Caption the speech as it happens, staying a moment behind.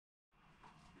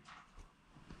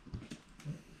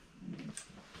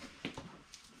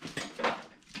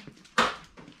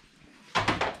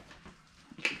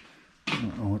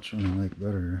which one I like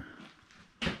better.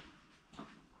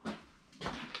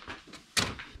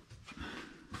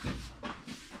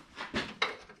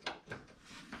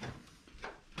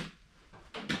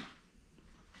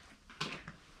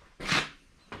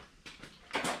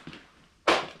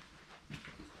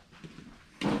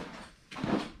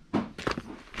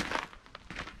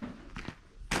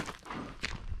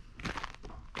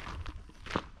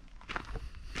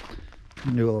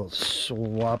 Do a little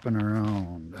swapping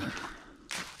around.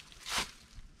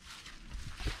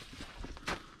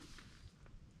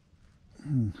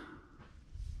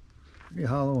 Pretty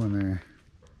hollow in there.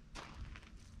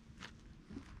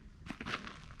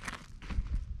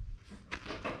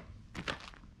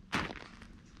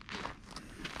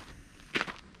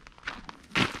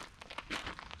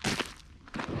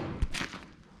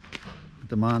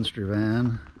 The monster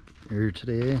van here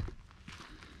today.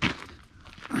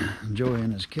 Joey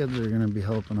and his kids are going to be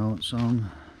helping out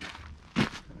some.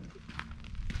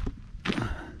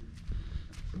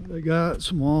 They got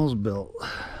some walls built.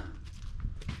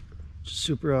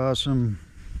 Super awesome.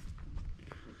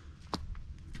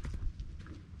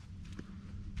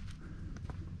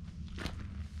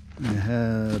 I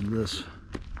had this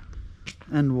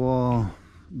end wall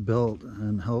built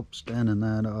and helped standing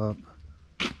that up.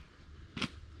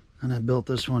 And I built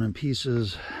this one in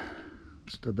pieces.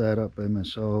 Stood that up by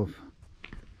myself.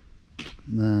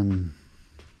 And then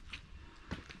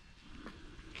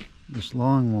this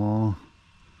long wall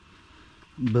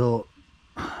built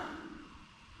all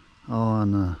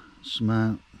on the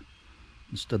cement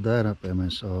and stood that up by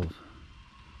myself.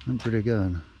 Went pretty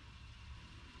good.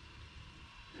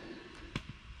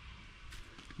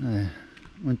 I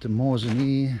went to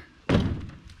Mosinee.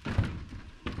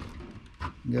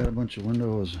 Got a bunch of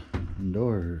windows and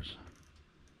doors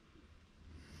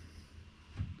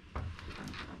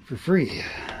for free.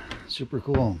 Super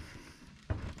cool.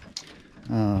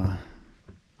 So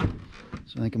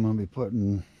I think I'm gonna be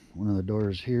putting one of the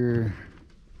doors here,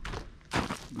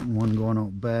 one going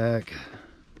out back,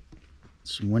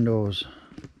 some windows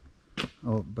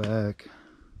out back,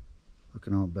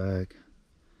 looking out back,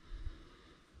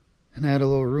 and add a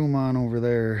little room on over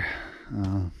there.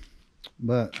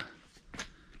 But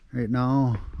right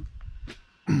now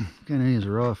kind of needs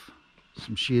rough,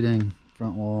 some sheeting,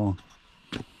 front wall,